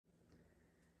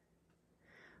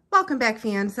Welcome back,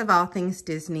 fans of all things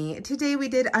Disney. Today we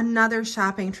did another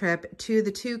shopping trip to the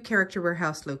two Character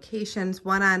Warehouse locations,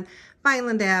 one on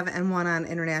Vineland Ave and one on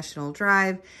International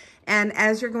Drive. And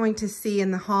as you're going to see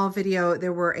in the haul video,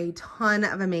 there were a ton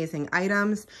of amazing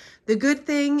items. The good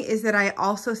thing is that I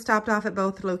also stopped off at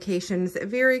both locations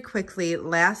very quickly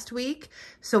last week.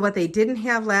 So what they didn't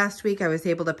have last week, I was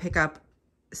able to pick up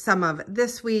some of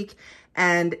this week,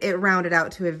 and it rounded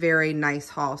out to a very nice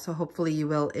haul. So hopefully you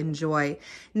will enjoy.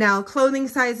 Now, clothing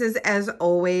sizes, as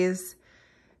always,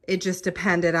 it just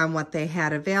depended on what they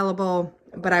had available,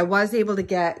 but I was able to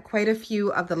get quite a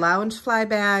few of the Loungefly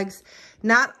bags,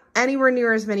 not anywhere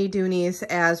near as many Doonies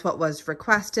as what was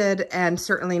requested, and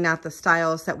certainly not the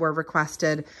styles that were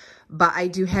requested, but I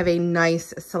do have a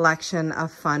nice selection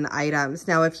of fun items.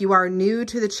 Now, if you are new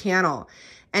to the channel,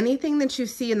 anything that you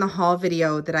see in the haul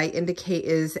video that I indicate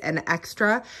is an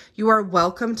extra, you are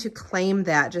welcome to claim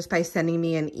that just by sending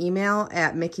me an email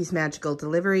at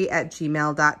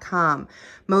mickey'smagicaldelivery@gmail.com.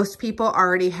 Most people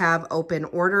already have open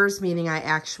orders, meaning I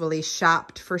actually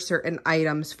shopped for certain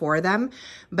items for them,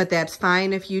 but that's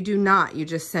fine if you do not. You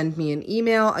just send me an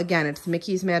email. Again, it's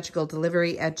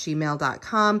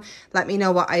mickey'smagicaldelivery@gmail.com. Let me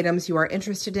know what items you are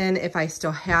interested in. If I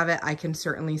still have it, I can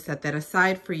certainly set that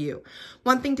aside for you.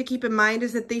 One thing to keep in mind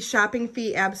is that the shopping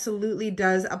fee absolutely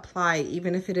does apply,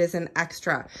 even if it is an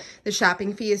extra. The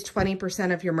shopping fee is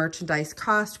 20% of your merchandise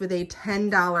cost with a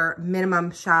 $10 minimum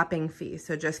shopping fee.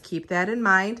 So just keep that in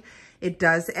mind. It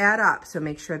does add up. So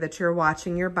make sure that you're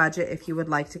watching your budget if you would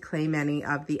like to claim any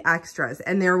of the extras.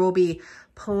 And there will be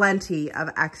plenty of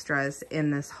extras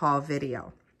in this haul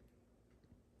video.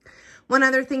 One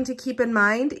other thing to keep in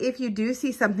mind, if you do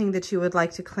see something that you would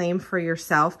like to claim for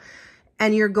yourself,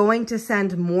 and you're going to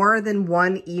send more than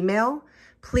one email,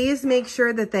 please make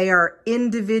sure that they are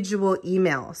individual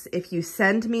emails. If you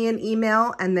send me an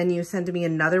email and then you send me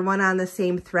another one on the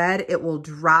same thread, it will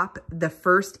drop the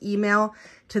first email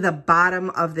to the bottom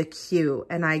of the queue,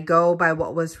 and I go by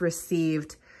what was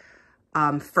received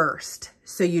first.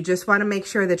 So you just want to make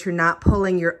sure that you're not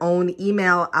pulling your own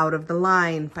email out of the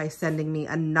line by sending me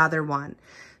another one.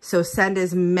 So send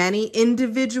as many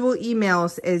individual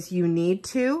emails as you need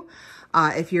to.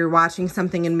 If you're watching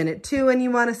something in minute 2 and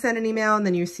you want to send an email and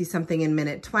then you see something in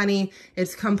minute 20,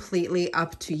 it's completely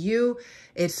up to you.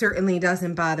 It certainly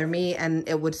doesn't bother me, and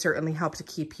it would certainly help to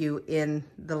keep you in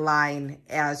the line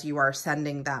as you are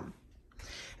sending them.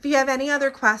 If you have any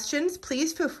other questions,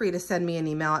 please feel free to send me an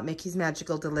email at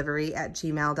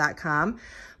mickey'smagicaldelivery@gmail.com.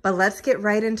 But let's get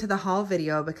right into the haul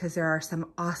video because there are some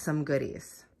awesome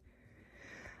goodies.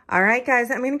 All right, guys,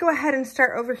 I'm going to go ahead and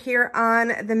start over here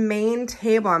on the main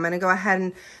table. I'm going to go ahead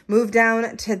and move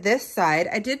down to this side.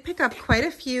 I did pick up quite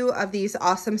a few of these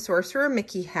awesome Sorcerer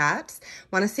Mickey hats. I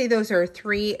want to say those are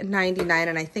 $3.99,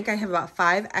 and I think I have about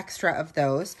 5 extra of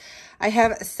those. I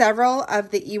have several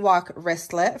of the Ewok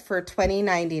wristlet for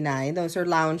 $20.99. Those are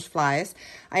Loungeflies.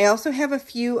 I also have a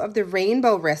few of the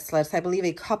rainbow wristlets. I believe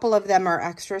a couple of them are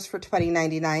extras for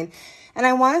 $20.99. And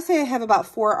I want to say I have about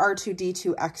 4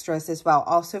 R2-D2 extras as well,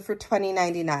 also for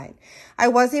 $20.99. I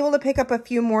was able to pick up a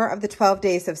few more of the 12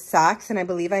 Days of Socks, and I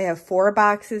believe I have 4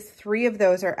 boxes. 3 of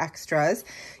those are extras.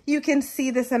 You can see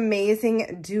this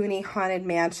amazing Dooney Haunted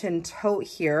Mansion tote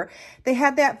here. They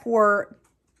had that for,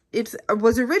 it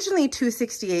was originally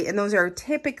 $268, and those are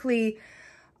typically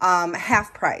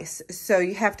half price. So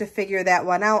you have to figure that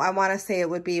one out. I want to say it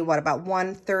would be, what, about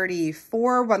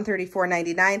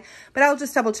 $134.99, but I'll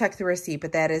just double check the receipt,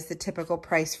 but that is the typical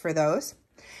price for those.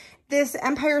 This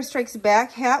Empire Strikes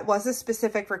Back hat was a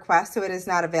specific request, so it is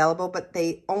not available, but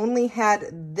they only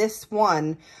had this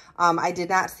one. I did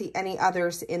not see any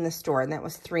others in the store, and that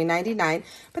was $3.99,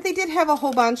 but they did have a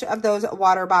whole bunch of those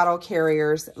water bottle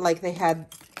carriers like they had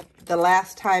the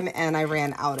last time, and I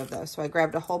ran out of those. So I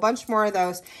grabbed a whole bunch more of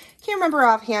those. Can't remember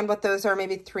offhand what those are,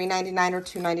 maybe $3.99 or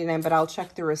 $2.99, but I'll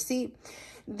check the receipt.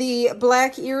 The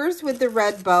black ears with the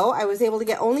red bow, I was able to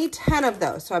get only 10 of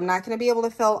those, so I'm not going to be able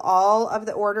to fill all of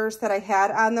the orders that I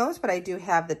had on those, but I do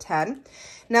have the 10.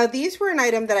 Now, these were an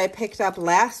item that I picked up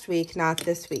last week, not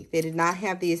this week. They did not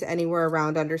have these anywhere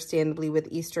around, understandably, with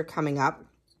Easter coming up.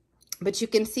 But you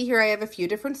can see here I have a few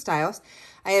different styles.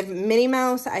 I have Minnie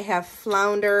Mouse, I have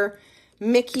Flounder,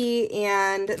 Mickey,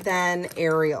 and then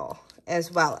Ariel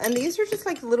as well. And these are just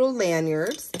like little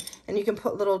lanyards, and you can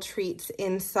put little treats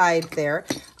inside there.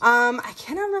 I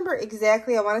cannot remember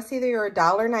exactly. I want to say they are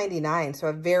 $1.99, so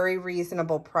a very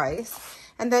reasonable price.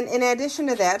 And then in addition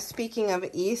to that, speaking of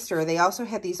Easter, they also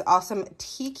had these awesome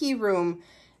Tiki Room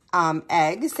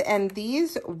eggs, and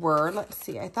these were, let's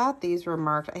see, I thought these were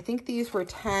marked. I think these were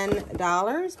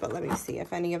 $10, but let me see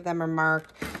if any of them are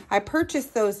marked. I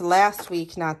purchased those last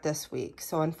week, not this week,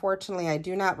 so unfortunately I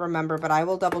do not remember, but I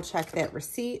will double check that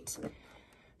receipt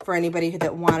for anybody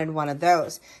that wanted one of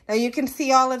those. Now you can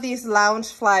see all of these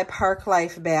Loungefly Park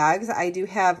Life bags. I do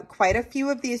have quite a few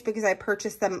of these because I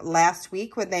purchased them last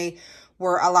week when they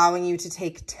were allowing you to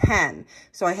take 10.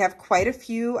 So I have quite a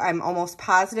few. I'm almost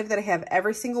positive that I have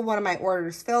every single one of my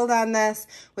orders filled on this,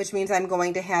 which means I'm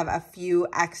going to have a few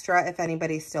extra if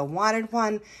anybody still wanted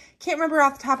one. Can't remember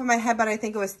off the top of my head, but I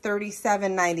think it was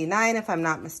 $37.99 if I'm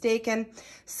not mistaken.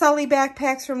 Sully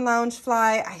backpacks from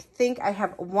Loungefly. I think I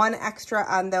have one extra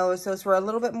on those. Those were a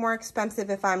little bit more expensive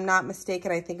if I'm not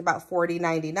mistaken. I think about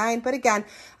 $40.99. But again,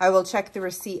 I will check the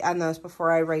receipt on those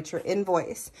before I write your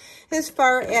invoice. As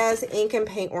far as ink and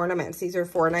paint ornaments, these are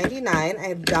 $4.99. I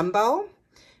have Dumbo,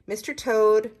 Mr.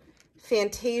 Toad,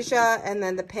 Fantasia, and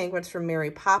then the penguins from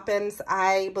Mary Poppins.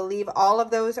 I believe all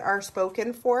of those are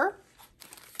spoken for.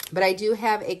 But I do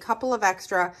have a couple of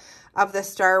extra of the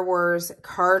Star Wars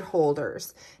card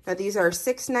holders. Now, these are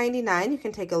 $6.99. You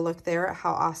can take a look there at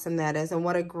how awesome that is and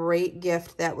what a great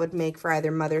gift that would make for either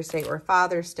Mother's Day or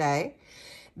Father's Day.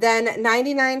 Then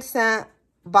 99-cent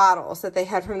bottles that they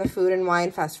had from the Food and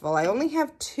Wine Festival. I only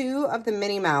have 2 of the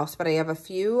Minnie Mouse, but I have a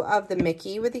few of the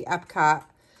Mickey with the Epcot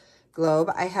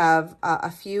globe. I have a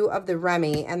few of the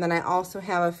Remy, and then I also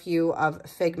have a few of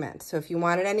Figment. So if you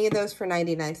wanted any of those for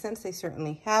 99 cents, they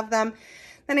certainly have them.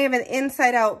 Then I have an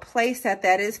Inside Out playset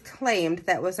that is claimed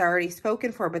that was already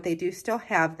spoken for, but they do still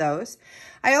have those.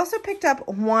 I also picked up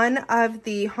one of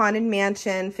the Haunted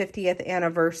Mansion 50th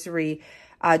anniversary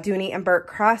Dooney and Burt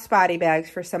crossbody bags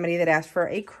for somebody that asked for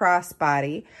a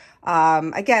crossbody.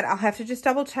 Again, I'll have to just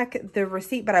double check the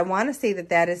receipt, but I want to say that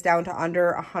that is down to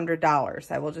under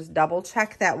 $100. I will just double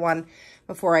check that one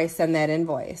before I send that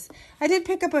invoice. I did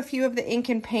pick up a few of the ink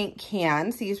and paint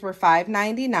cans. These were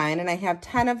 $5.99, and I have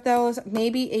 10 of those.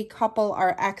 Maybe a couple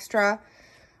are extra,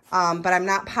 but I'm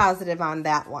not positive on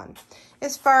that one.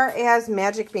 As far as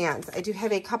magic bands, I do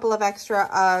have a couple of extra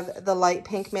of the light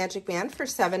pink magic band for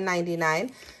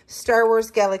 $7.99. Star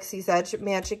Wars Galaxy's Edge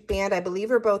magic band, I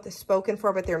believe are both spoken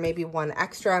for, but there may be one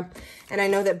extra. And I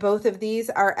know that both of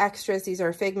these are extras. These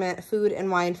are Figment Food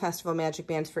and Wine Festival magic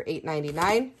bands for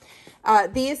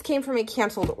 $8.99. These came from a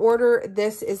canceled order.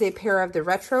 This is a pair of the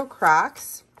Retro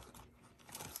Crocs,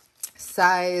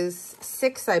 size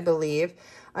 6, I believe.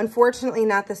 Unfortunately,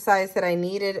 not the size that I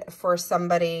needed for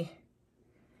somebody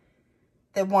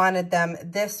that wanted them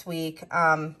this week.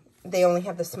 They only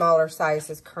have the smaller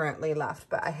sizes currently left,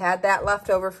 but I had that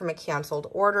left over from a canceled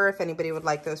order if anybody would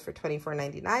like those for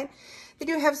 $24.99. They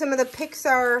do have some of the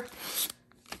Pixar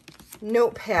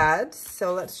notepads,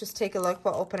 so let's just take a look.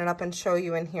 We'll open it up and show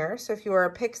you in here. So if you are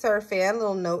a Pixar fan,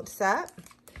 little note set.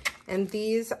 And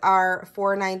these are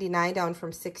 $4.99 down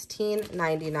from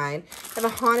 $16.99. I have a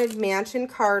Haunted Mansion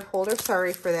card holder.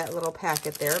 Sorry for that little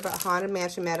packet there, but Haunted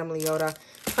Mansion Madame Leota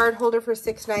card holder for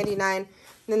 $6.99.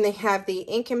 Then they have the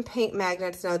ink and paint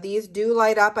magnets. Now, these do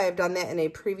light up. I have done that in a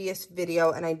previous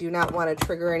video, and I do not want to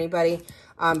trigger anybody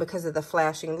because of the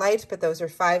flashing lights, but those are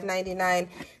 $5.99.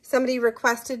 Somebody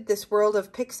requested this World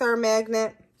of Pixar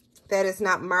magnet. That is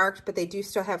not marked, but they do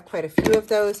still have quite a few of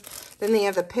those. Then they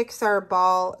have the Pixar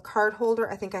ball card holder.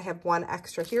 I think I have one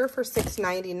extra here for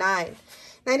 $6.99.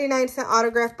 99-cent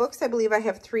autograph books. I believe I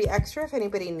have 3 extra if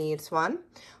anybody needs one.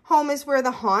 Home is where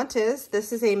the haunt is.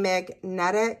 This is a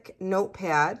magnetic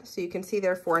notepad. So you can see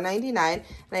they're $4.99. And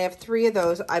I have 3 of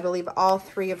those. I believe all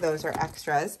 3 of those are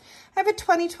extras. I have a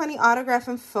 2020 autograph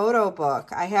and photo book.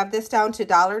 I have this down to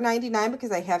 $1.99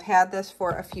 because I have had this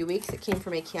for a few weeks. It came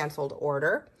from a canceled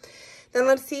order. Then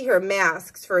let's see here,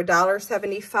 masks for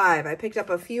 $1.75. I picked up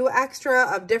a few extra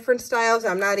of different styles.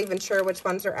 I'm not even sure which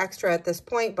ones are extra at this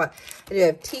point, but I do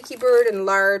have Tiki Bird in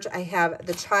large. I have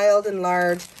the Child in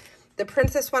large. The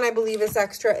Princess one I believe is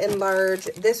extra in large.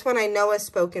 This one I know is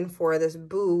spoken for, this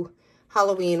Boo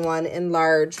Halloween one in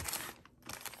large.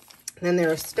 Then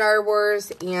there are Star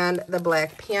Wars and the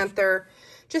Black Panther.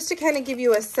 Just to kind of give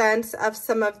you a sense of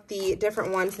some of the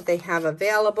different ones that they have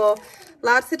available.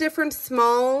 Lots of different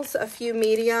smalls, a few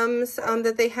mediums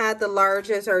that they had. The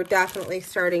larges are definitely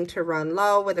starting to run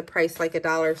low with a price like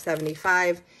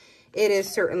 $1.75. It is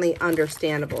certainly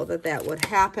understandable that that would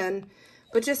happen.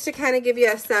 But just to kind of give you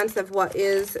a sense of what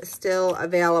is still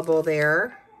available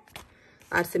there.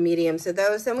 Lots of mediums of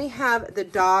those. Then we have the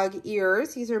dog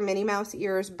ears. These are Minnie Mouse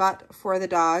ears, but for the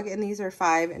dog. And these are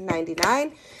 $5.99.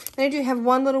 Then I do have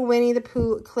one little Winnie the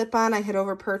Pooh clip-on. I had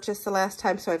over-purchased the last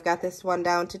time, so I've got this one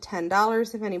down to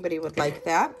 $10 if anybody would like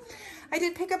that. I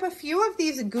did pick up a few of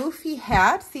these goofy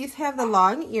hats. These have the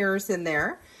long ears in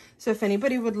there. So if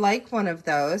anybody would like one of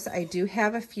those, I do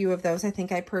have a few of those. I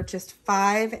think I purchased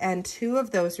 5 and 2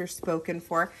 of those are spoken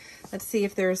for. Let's see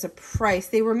if there's a price.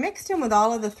 They were mixed in with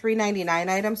all of the $3.99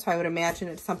 items, so I would imagine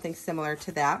it's something similar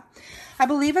to that. I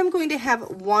believe I'm going to have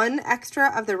 1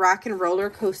 extra of the Rock and Roller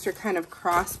Coaster kind of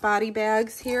crossbody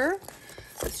bags here.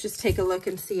 Let's just take a look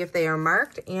and see if they are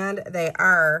marked, and they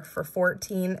are for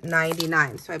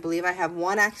 $14.99. So I believe I have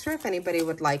 1 extra if anybody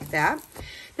would like that.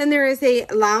 Then there is a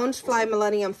Loungefly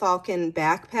Millennium Falcon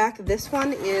backpack. This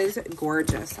one is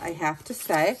gorgeous, I have to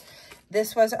say.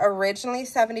 This was originally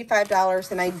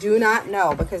 $75, and I do not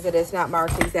know because it is not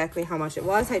marked exactly how much it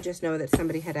was. I just know that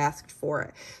somebody had asked for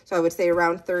it. So I would say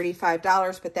around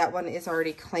 $35, but that one is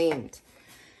already claimed.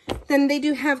 Then they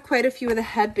do have quite a few of the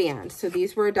headbands. So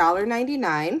these were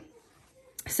 $1.99.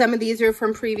 Some of these are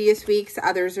from previous weeks.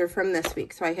 Others are from this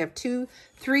week. So I have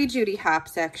 3 Judy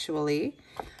Hops actually.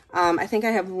 I think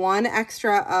I have 1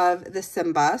 extra of the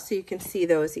Simba, so you can see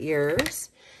those ears.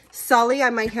 Sully, I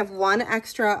might have 1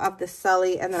 extra of the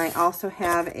Sully, and then I also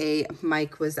have a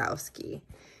Mike Wazowski.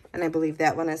 And I believe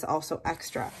that one is also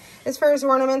extra. As far as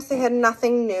ornaments, they had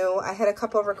nothing new. I had a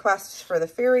couple of requests for the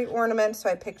fairy ornaments, so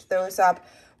I picked those up.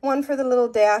 1 for the little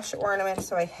dash ornament,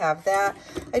 so I have that.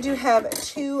 I do have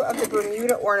 2 of the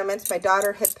Bermuda ornaments. My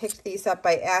daughter had picked these up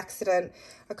by accident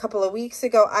a couple of weeks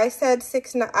ago. I said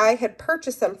I had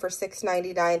purchased them for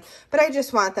 $6.99, but I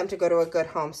just want them to go to a good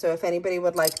home. So if anybody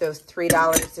would like those,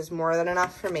 $3 is more than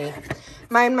enough for me.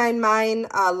 Mine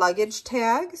luggage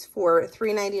tags for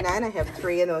 $3.99. I have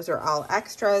 3, and those are all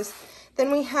extras. Then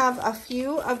we have a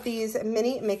few of these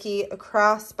mini Mickey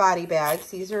crossbody bags.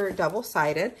 These are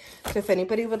double-sided. So if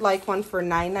anybody would like one for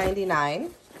 $9.99,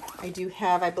 I do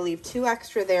have, I believe, 2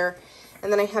 extra there.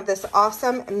 And then I have this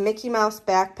awesome Mickey Mouse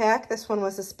backpack. This one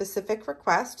was a specific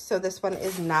request, so this one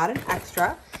is not an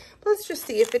extra. But let's just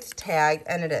see if it's tagged,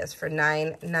 and it is for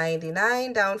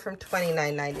 $9.99, down from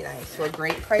 $29.99. So a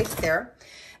great price there.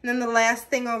 And then the last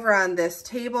thing over on this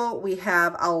table, we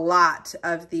have a lot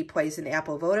of the Poison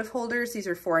Apple votive holders. These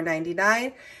are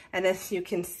 $4.99. And as you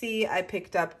can see, I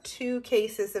picked up 2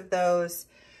 cases of those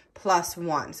plus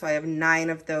 1. So I have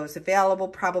 9 of those available.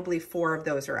 Probably 4 of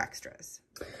those are extras.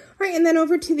 All right, and then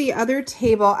over to the other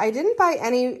table, I didn't buy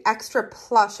any extra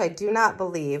plush, I do not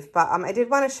believe, but I did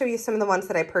want to show you some of the ones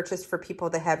that I purchased for people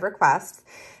that had requests.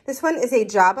 This one is a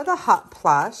Jabba the Hutt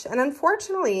plush, and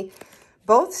unfortunately,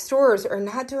 both stores are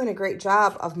not doing a great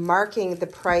job of marking the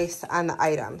price on the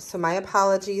items, so my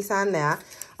apologies on that.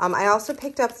 I also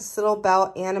picked up this little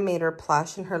Belle Animator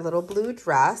plush in her little blue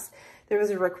dress. There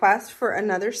was a request for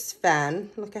another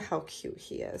Sven. Look at how cute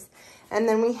he is. And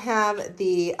then we have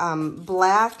the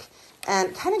black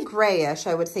and kind of grayish,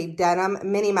 I would say, denim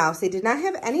Minnie Mouse. They did not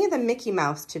have any of the Mickey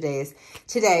Mouse today.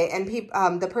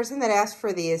 And the person that asked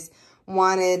for these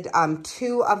wanted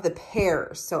 2 of the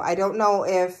pairs. So I don't know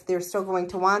if they're still going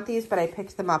to want these, but I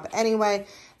picked them up anyway.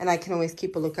 And I can always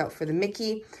keep a lookout for the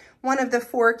Mickey. One of the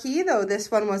Forky, though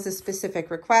this one was a specific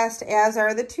request, as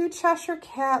are the 2 Cheshire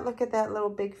Cat. Look at that little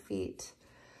big feet.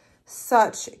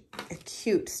 Such a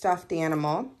cute stuffed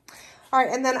animal. All right,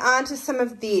 and then on to some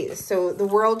of these. So the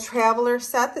World Traveler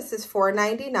set, this is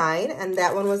 $4.99, and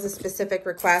that one was a specific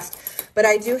request. But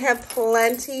I do have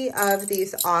plenty of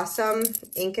these awesome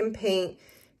ink and paint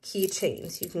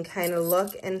keychains. You can kind of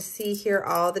look and see here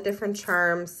all the different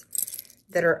charms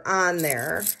that are on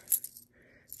there.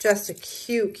 Just a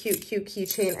cute, cute, cute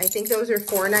keychain. I think those are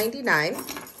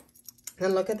 $4.99.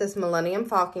 Then look at this Millennium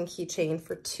Falcon keychain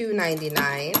for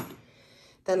 $2.99.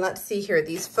 Then let's see here,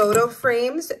 these photo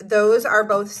frames, those are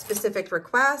both specific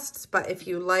requests, but if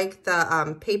you like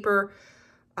the paper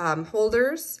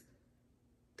holders,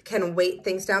 can weight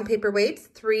things down, paper weights,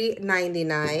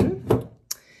 $3.99.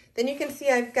 Then you can see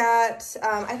I've got,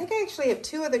 I think I actually have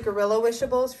 2 of the Gorilla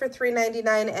Wishables for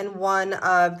 $3.99 and 1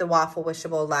 of the Waffle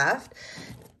Wishable left.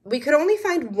 We could only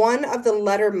find 1 of the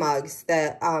letter mugs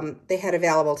that they had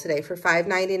available today for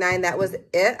 $5.99. That was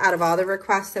it out of all the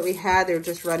requests that we had. They were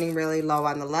just running really low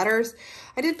on the letters.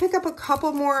 I did pick up a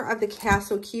couple more of the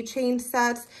Castle keychain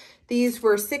sets. These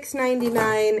were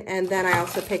 $6.99, and then I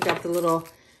also picked up the little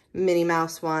Minnie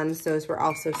Mouse ones. Those were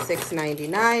also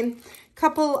 $6.99.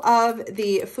 Couple of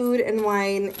the food and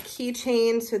wine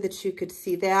keychains so that you could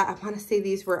see that. I want to say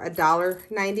these were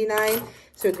 $1.99,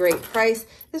 so a great price.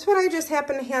 This one I just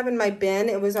happen to have in my bin.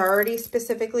 It was already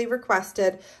specifically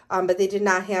requested, but they did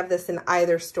not have this in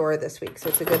either store this week, so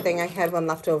it's a good thing I had one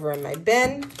left over in my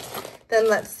bin. Then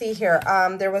let's see here.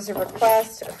 There was a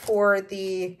request for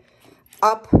the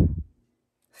Up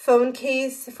phone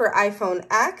case for iPhone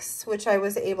X, which I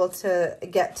was able to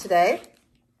get today.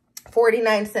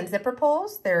 49-cent zipper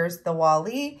pulls. There's the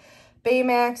Wall-E,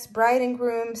 Baymax, Bride and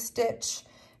Groom, Stitch,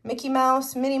 Mickey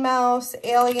Mouse, Minnie Mouse,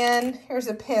 Alien. Here's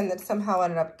a pin that somehow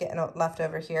ended up getting left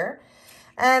over here.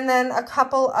 And then a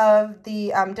couple of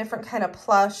the different kind of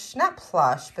plush, not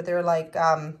plush, but they're like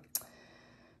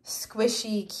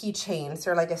squishy keychains.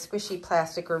 They're like a squishy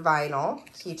plastic or vinyl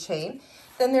keychain.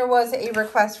 Then there was a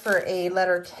request for a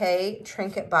letter K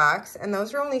trinket box, and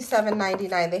those are only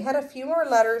 $7.99. They had a few more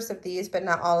letters of these, but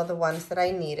not all of the ones that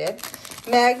I needed.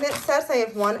 Magnet sets, I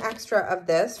have one extra of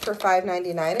this for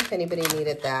 $5.99 if anybody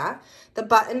needed that. The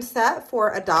button set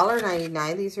for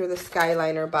 $1.99. These are the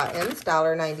Skyliner buttons,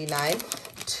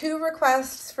 $1.99. 2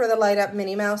 requests for the light up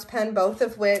Minnie Mouse pen, both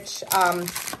of which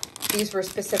these were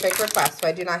specific requests, so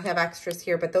I do not have extras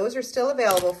here, but those are still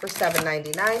available for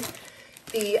 $7.99.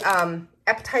 The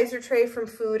appetizer tray from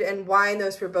Food and Wine,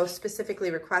 those were both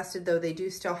specifically requested, though they do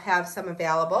still have some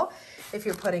available if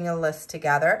you're putting a list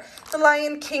together. The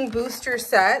Lion King booster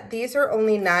set, these are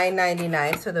only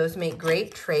 $9.99, so those make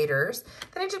great traders.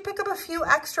 Then I did pick up a few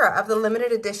extra of the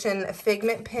limited edition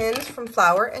Figment pins from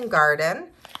Flower and Garden.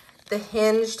 The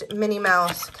hinged Minnie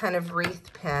Mouse kind of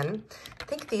wreath pin. I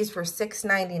think these were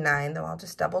 $6.99, though I'll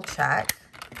just double check.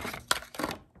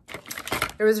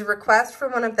 There was a request for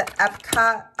one of the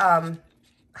Epcot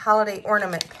holiday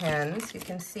ornament pins. You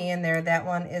can see in there, that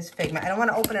one is Figment. I don't want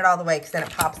to open it all the way because then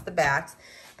it pops the backs.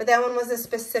 But that one was a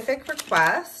specific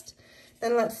request.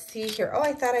 Then let's see here. Oh,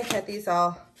 I thought I had these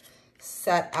all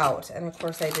set out. And of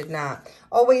course I did not.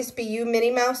 Always Be You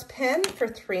Minnie Mouse pin for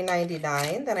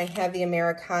 $3.99. Then I have the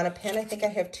Americana pin. I think I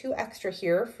have 2 extra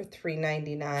here for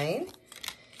 $3.99.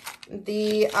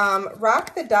 The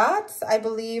Rock the Dots, I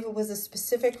believe, was a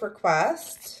specific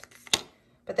request,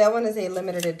 but that one is a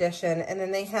limited edition. And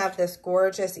then they have this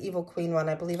gorgeous Evil Queen one.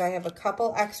 I believe I have a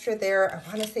couple extra there. I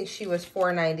want to say she was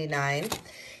 $4.99.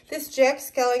 This Jack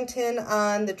Skellington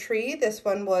on the tree, this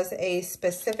one was a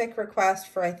specific request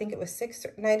for, I think it was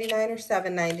 $6.99 or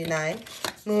 $7.99.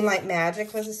 Moonlight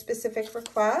Magic was a specific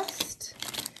request.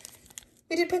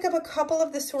 We did pick up a couple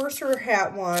of the Sorcerer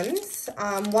Hat ones.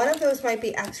 One of those might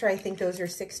be extra. I think those are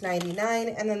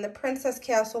 $6.99. And then the Princess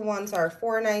Castle ones are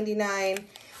 $4.99.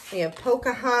 We have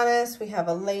Pocahontas. We have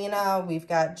Elena. We've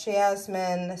got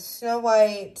Jasmine, Snow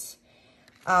White,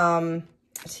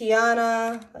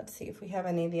 Tiana. Let's see if we have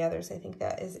any of the others. I think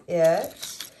that is it.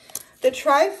 The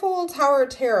Trifold Tower of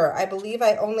Terror. I believe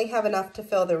I only have enough to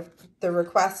fill the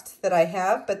requests that I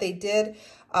have, but they did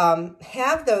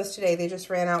have those today. They just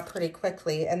ran out pretty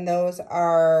quickly, and those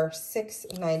are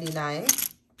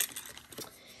 $6.99.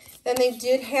 Then they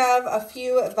did have a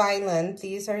few Violin.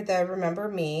 These are the Remember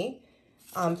Me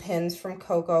pins from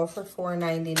Coco for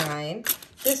 $4.99.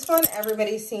 This one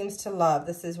everybody seems to love.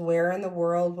 This is Where in the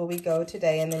World Will We Go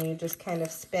Today? And then you just kind of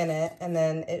spin it, and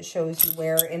then it shows you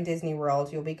where in Disney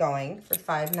World you'll be going for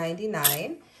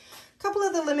 $5.99. A couple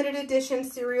of the limited edition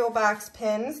cereal box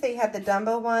pins. They had the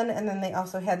Dumbo one, and then they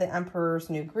also had the Emperor's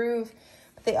New Groove.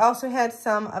 But they also had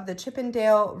some of the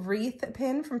Chippendale wreath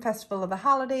pin from Festival of the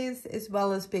Holidays, as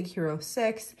well as Big Hero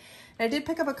 6. And I did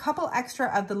pick up a couple extra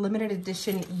of the limited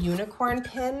edition unicorn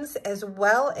pins, as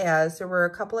well as there were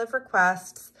a couple of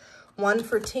requests, one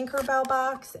for Tinkerbell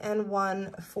box and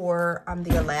one for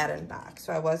the Aladdin box.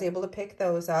 So I was able to pick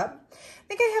those up. I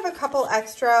think I have a couple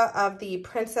extra of the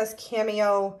Princess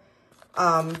Cameo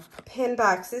pin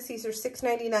boxes. These are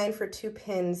 $6.99 for 2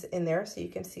 pins in there, so you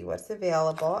can see what's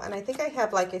available. And I think I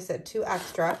have, like I said, 2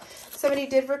 extra. Somebody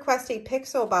did request a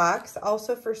Pixel box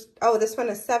also for, oh, this one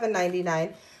is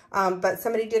 $7.99, but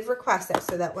somebody did request it,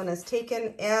 so that one is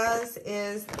taken, as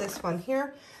is this one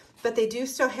here. But they do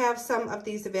still have some of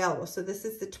these available. So this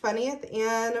is the 20th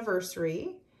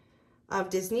anniversary of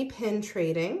Disney Pin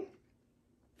Trading,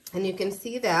 and you can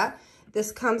see that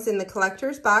this comes in the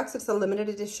collector's box. It's a limited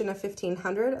edition of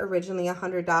 1,500, originally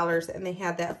 $100, and they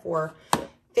had that for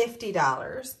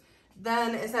 $50.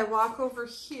 Then as I walk over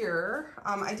here,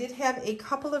 I did have a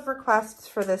couple of requests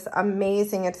for this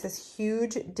amazing, it's this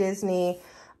huge Disney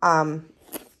 10th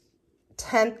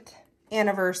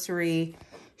anniversary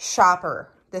shopper.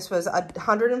 This was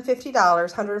 $150,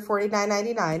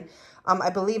 $149.99. I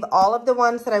believe all of the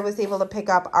ones that I was able to pick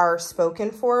up are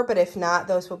spoken for, but if not,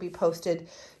 those will be posted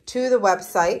to the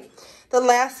website. The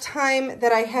last time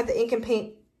that I had the ink and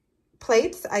paint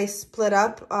plates, I split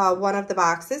up one of the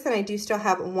boxes, and I do still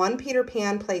have one Peter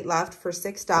Pan plate left for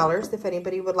 $6 if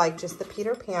anybody would like just the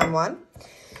Peter Pan one.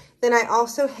 Then I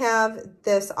also have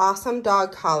this awesome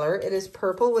dog collar. It is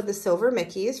purple with the silver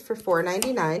Mickeys for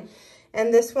 $4.99.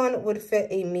 And this one would fit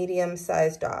a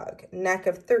medium-sized dog. Neck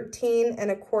of 13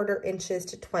 1/4 inches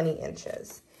to 20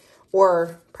 inches.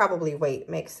 or probably weight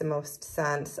makes the most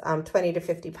sense, 20 to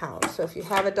 50 pounds. So if you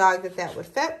have a dog that would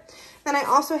fit. Then I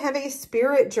also have a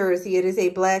Spirit jersey. It is a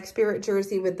black Spirit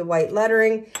jersey with the white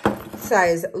lettering,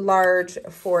 size large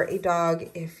for a dog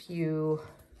if you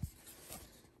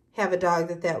have a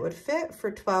dog that would fit,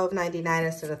 for $12.99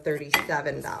 instead of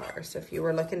 $37. So if you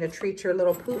were looking to treat your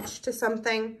little pooch to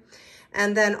something.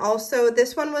 And then also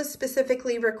this one was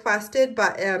specifically requested,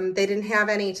 but they didn't have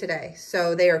any today.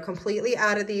 So they are completely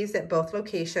out of these at both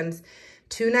locations.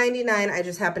 $2.99. I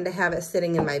just happened to have it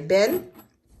sitting in my bin.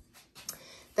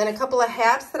 Then a couple of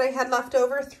hats that I had left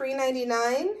over,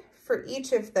 $3.99 for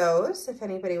each of those, if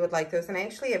anybody would like those. And I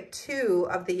actually have 2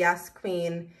 of the Yes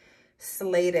Queen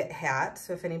slated hats,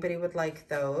 so if anybody would like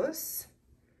those.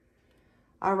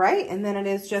 All right, and then it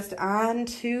is just on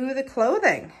to the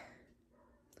clothing.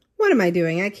 What am I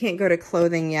doing? I can't go to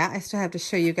clothing yet. I still have to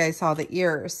show you guys all the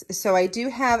ears. So I do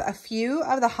have a few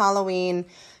of the Halloween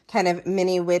kind of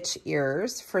mini witch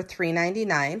ears for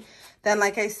 $3.99. Then,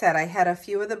 like I said, I had a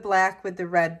few of the black with the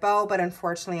red bow, but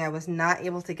unfortunately I was not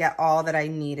able to get all that I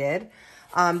needed.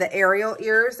 The Ariel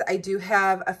ears, I do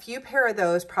have a few pair of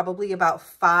those, probably about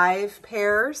 5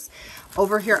 pairs.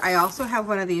 Over here, I also have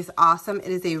one of these awesome, it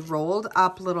is a rolled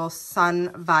up little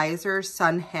sun visor,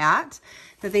 sun hat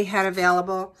that they had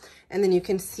available. And then you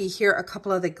can see here a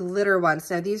couple of the glitter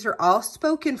ones. Now these are all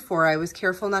spoken for. I was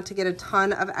careful not to get a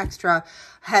ton of extra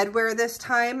headwear this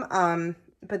time,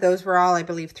 but those were all, I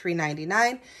believe,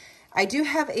 $3.99. I do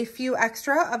have a few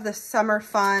extra of the Summer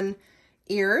Fun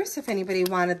ears, if anybody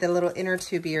wanted the little inner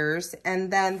tube ears.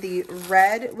 And then the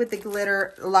red with the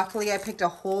glitter, luckily I picked a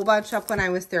whole bunch up when I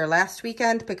was there last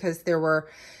weekend because there were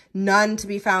none to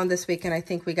be found this weekend. I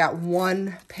think we got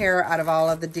 1 pair out of all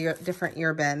of the different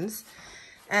ear bins.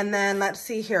 And then let's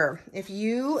see here. If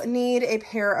you need a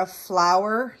pair of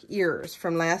flower ears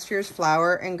from last year's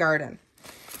Flower and Garden,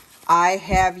 I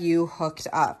have you hooked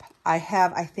up. I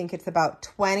have, I think it's about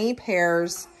 20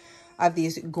 pairs of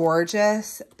these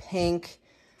gorgeous pink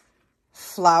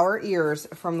flower ears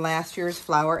from last year's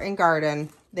Flower and Garden.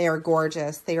 They are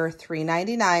gorgeous. They are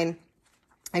 $3.99.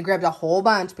 I grabbed a whole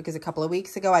bunch because a couple of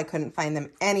weeks ago I couldn't find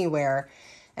them anywhere,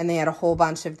 and they had a whole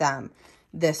bunch of them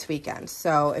this weekend.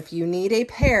 So if you need a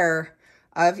pair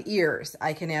of ears,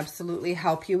 I can absolutely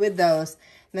help you with those.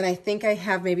 And then I think I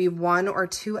have maybe 1 or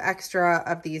 2 extra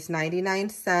of these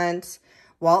 99-cent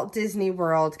Walt Disney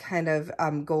World kind of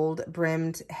gold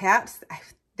brimmed hats.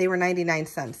 They were 99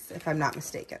 cents if I'm not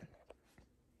mistaken.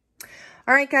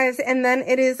 All right, guys, and then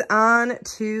it is on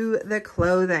to the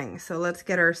clothing. So let's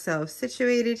get ourselves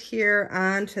situated here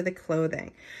onto the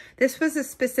clothing. This was a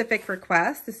specific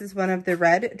request. This is one of the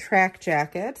red track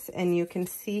jackets, and you can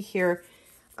see here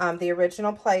the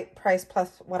original price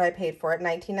plus what I paid for it,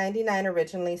 $19.99,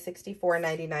 originally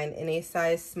 $64.99 in a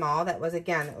size small. That was,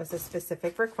 again, it was a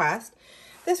specific request.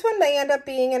 This one may end up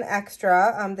being an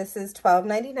extra. This is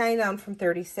 $12.99 down from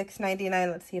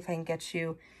 $36.99. Let's see if I can get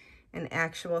you an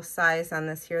actual size on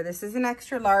this here. This is an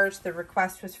extra large. The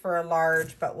request was for a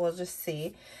large, but we'll just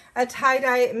see. A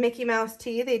tie-dye Mickey Mouse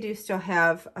tee. They do still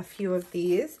have a few of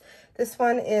these. This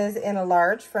one is in a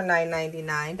large for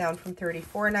 $9.99, down from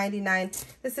 $34.99.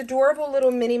 This adorable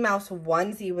little Minnie Mouse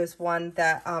onesie was one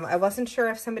that I wasn't sure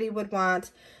if somebody would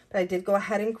want, but I did go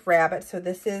ahead and grab it. So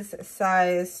this is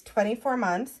size 24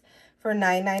 months for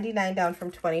 $9.99, down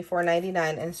from $24.99,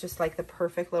 and it's just like the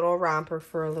perfect little romper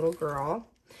for a little girl.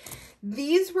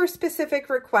 These were specific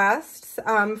requests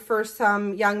for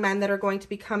some young men that are going to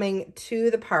be coming to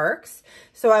the parks.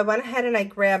 So I went ahead and I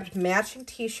grabbed matching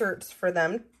t-shirts for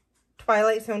them.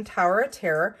 Twilight Zone Tower of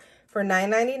Terror for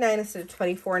 $9.99 instead of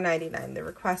 $24.99. The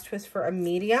request was for a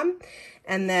medium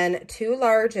and then 2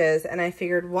 larges, and I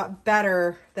figured what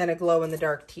better than a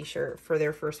glow-in-the-dark t-shirt for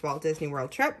their first Walt Disney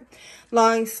World trip.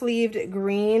 Long-sleeved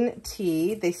green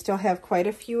tee. They still have quite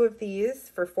a few of these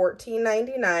for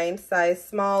 $14.99, size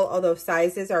small, although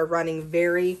sizes are running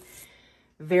very,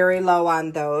 very low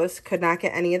on those. Could not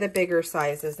get any of the bigger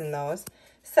sizes in those.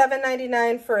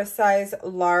 $7.99 for a size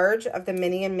large of the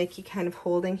Minnie and Mickey kind of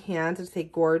holding hands. It's a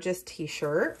gorgeous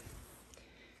t-shirt.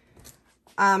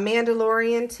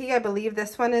 Mandalorian tee. I believe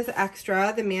this one is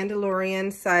extra. The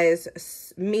Mandalorian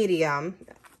size medium.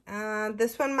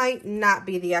 This one might not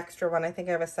be the extra one. I think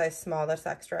I have a size small that's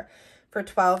extra for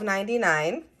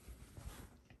 $12.99.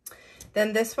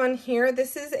 Then this one here.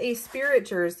 This is a Spirit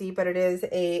jersey, but it is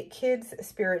a kids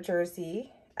Spirit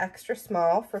jersey, extra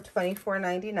small for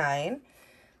 $24.99.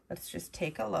 Let's just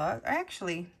take a look.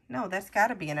 Actually, no, that's got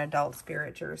to be an adult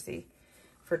Spirit jersey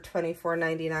for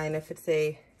 $24.99 if it's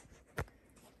a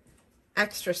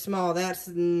extra small. That's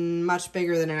much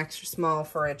bigger than an extra small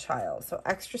for a child. So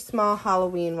extra small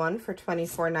Halloween one for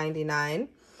 $24.99.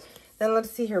 Then let's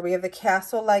see here. We have the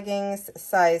Castle leggings,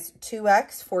 size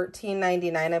 2X,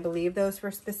 $14.99. I believe those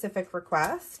were specific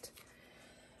request.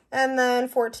 And then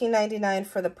 $14.99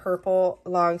 for the purple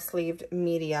long-sleeved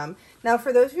medium. Now,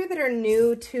 for those of you that are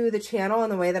new to the channel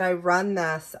and the way that I run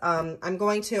this, I'm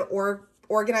going to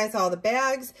organize all the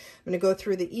bags. I'm going to go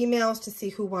through the emails to see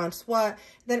who wants what.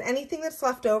 Then anything that's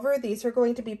left over, these are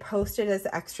going to be posted as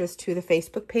extras to the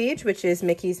Facebook page, which is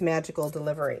Mickey's Magical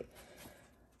Delivery.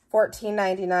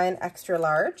 $14.99 extra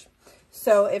large.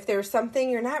 So if there's something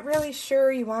you're not really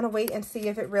sure, you want to wait and see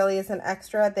if it really is an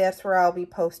extra, that's where I'll be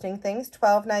posting things.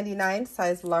 $12.99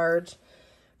 size large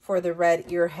for the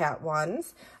red ear hat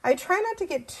ones. I try not to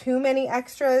get too many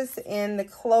extras in the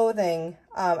clothing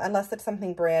unless it's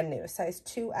something brand new. Size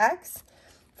 2X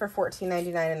for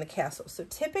 $14.99 in the Castle. So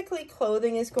typically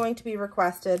clothing is going to be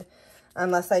requested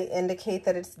unless I indicate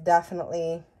that it's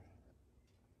definitely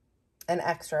an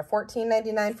extra.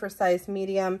 $14.99 for size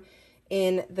medium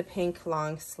in the pink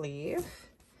long sleeve.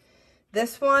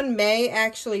 This one may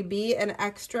actually be an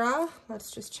extra.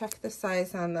 Let's just check the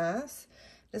size on this.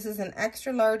 This is an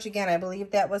extra large. Again, I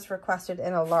believe that was requested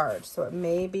in a large, so it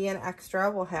may be an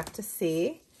extra. We'll have to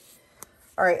see.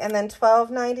 All right, and then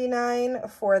 $12.99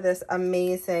 for this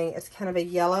amazing, it's kind of a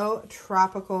yellow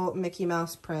tropical Mickey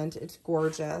Mouse print. It's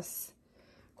gorgeous.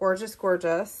 Gorgeous,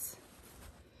 gorgeous.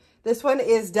 This one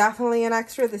is definitely an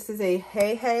extra. This is a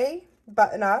Hey Hey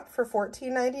button up for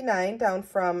 $14.99 down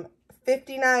from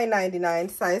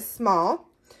 $59.99, size small.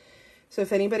 So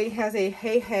if anybody has a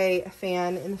Hey Hey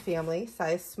fan in the family,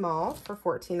 size small for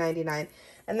 $14.99.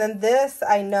 And then this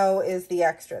I know is the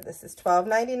extra. This is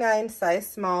 $12.99, size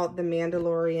small, the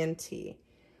Mandalorian tee,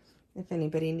 if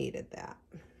anybody needed that.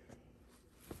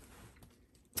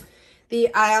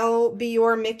 The I'll Be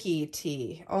Your Mickey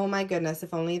tee. Oh my goodness,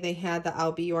 if only they had the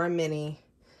I'll Be Your Minnie.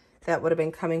 That would have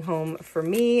been coming home for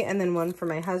me, and then one for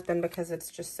my husband because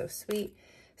it's just so sweet.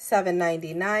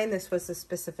 $7.99. This was a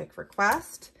specific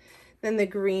request. Then the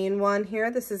green one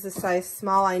here, this is a size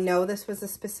small. I know this was a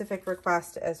specific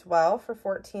request as well for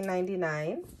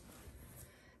 $14.99.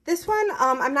 This one,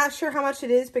 I'm not sure how much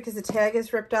it is because the tag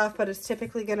is ripped off, but it's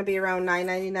typically going to be around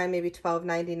 $9.99, maybe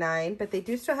 $12.99. But they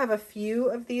do still have a few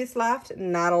of these left,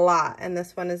 not a lot. And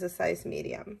this one is a size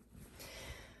medium.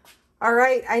 All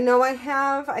right, I know I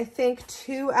have, I think,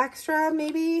 2 extra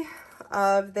maybe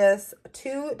of this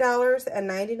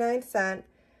 $2.99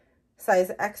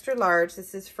 size extra large.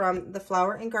 This is from the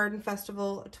Flower and Garden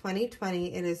Festival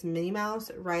 2020. It is Minnie Mouse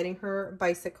riding her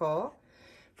bicycle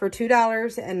for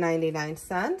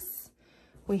 $2.99.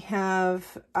 We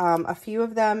have a few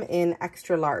of them in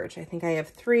extra large. I think I have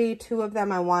 3. 2 of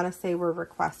them I want to say were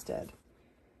requested.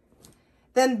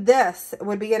 Then this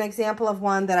would be an example of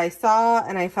one that I saw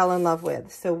and I fell in love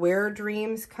with. So Where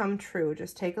Dreams Come True.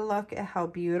 Just take a look at how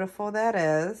beautiful that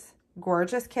is.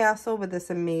 Gorgeous castle with this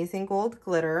amazing gold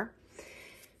glitter.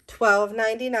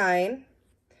 $12.99.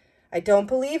 I don't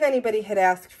believe anybody had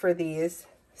asked for these.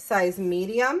 Size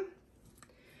medium.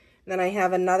 Then I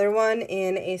have another one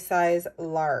in a size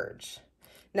large.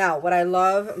 Now, what I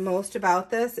love most about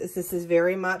this is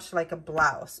very much like a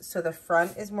blouse. So the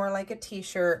front is more like a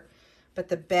t-shirt, but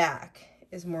the back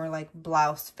is more like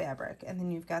blouse fabric. And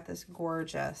then you've got this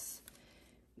gorgeous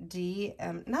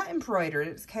not embroidered,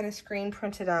 it's kind of screen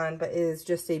printed on, but it is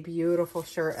just a beautiful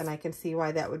shirt, and I can see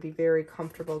why that would be very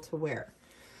comfortable to wear.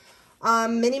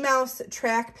 Minnie Mouse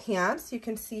track pants. You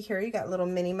can see here you got little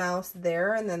Minnie Mouse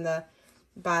there, and then the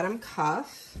bottom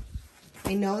cuff.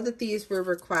 I know that these were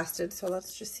requested, so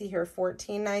let's just see here.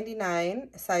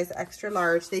 $14.99, size extra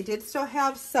large. They did still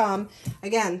have some.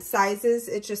 Again, sizes,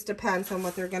 it just depends on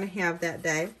what they're going to have that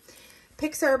day.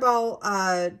 Pixar Ball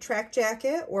track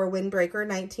jacket or windbreaker,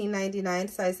 $19.99,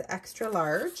 size extra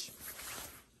large.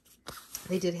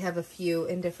 They did have a few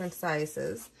in different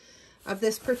sizes of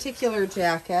this particular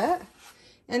jacket.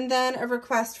 And then a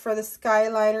request for the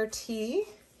Skyliner tee.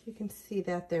 You can see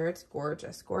that there. It's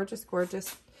gorgeous, gorgeous,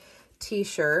 gorgeous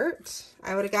t-shirt.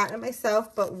 I would have gotten it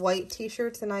myself, but white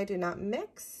t-shirts and I do not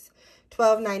mix.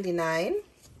 $12.99.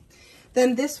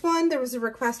 Then this one, there was a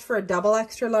request for a double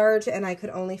extra large, and I could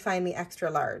only find the extra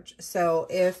large. So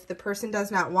if the person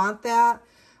does not want that,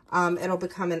 it'll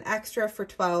become an extra for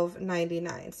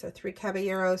 $12.99. So 3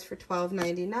 caballeros for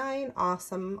 $12.99.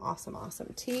 Awesome, awesome,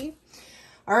 awesome tee.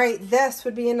 All right, this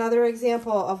would be another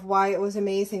example of why it was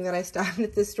amazing that I stopped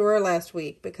at the store last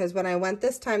week, because when I went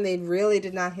this time, they really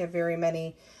did not have very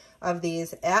many of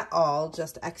these at all,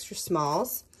 just extra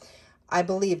smalls. I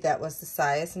believe that was the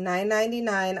size,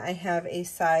 $9.99. I have a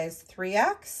size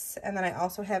 3X, and then I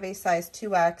also have a size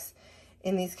 2X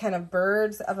in these kind of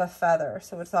birds of a feather.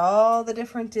 So it's all the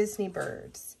different Disney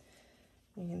birds.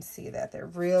 You can see that they're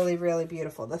really, really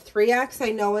beautiful. The 3X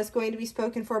I know is going to be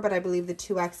spoken for, but I believe the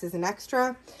 2X is an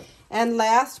extra. And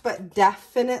last but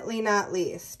definitely not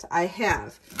least, I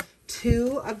have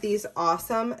 2 of these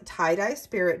awesome tie-dye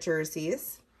Spirit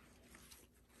jerseys.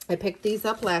 I picked these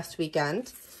up last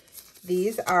weekend.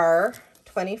 These are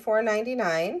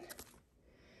 $24.99.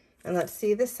 And let's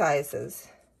see the sizes.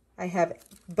 I have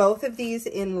both of these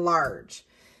in large.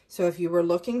 So if you were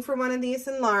looking for one of these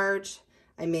in large,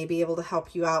 I may be able to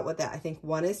help you out with that. I think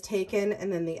one is taken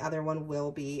and then the other one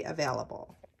will be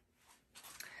available.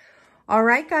 All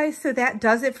right, guys, so that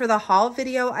does it for the haul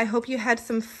video. I hope you had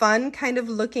some fun kind of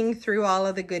looking through all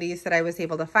of the goodies that I was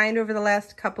able to find over the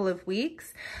last couple of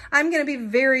weeks. I'm going to be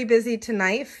very busy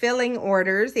tonight filling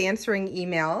orders, answering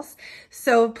emails.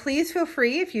 So please feel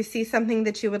free, if you see something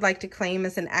that you would like to claim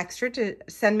as an extra, to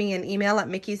send me an email at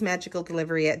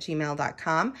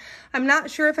mickey'smagicaldelivery@gmail.com. I'm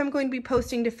not sure if I'm going to be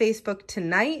posting to Facebook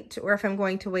tonight or if I'm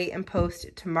going to wait and post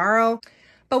tomorrow.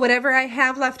 But whatever I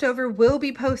have left over will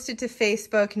be posted to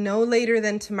Facebook no later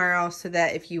than tomorrow, so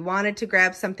that if you wanted to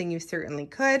grab something, you certainly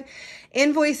could.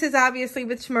 Invoices, obviously,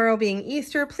 with tomorrow being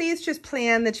Easter, please just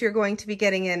plan that you're going to be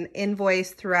getting an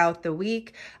invoice throughout the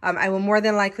week. I will more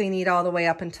than likely need all the way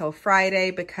up until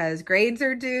Friday because grades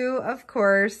are due, of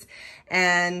course.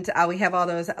 And we have all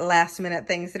those last minute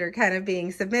things that are kind of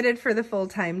being submitted for the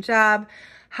full-time job.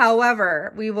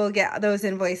 However, we will get those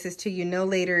invoices to you no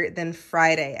later than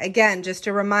Friday. Again, just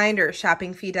a reminder,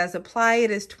 shopping fee does apply.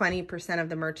 It is 20% of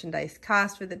the merchandise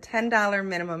cost with a $10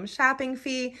 minimum shopping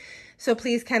fee. So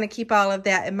please kind of keep all of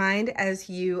that in mind as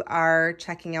you are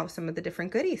checking out some of the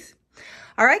different goodies.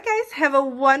 All right, guys, have a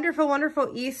wonderful,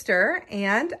 wonderful Easter,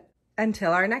 and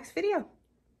until our next video.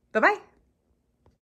 Bye-bye.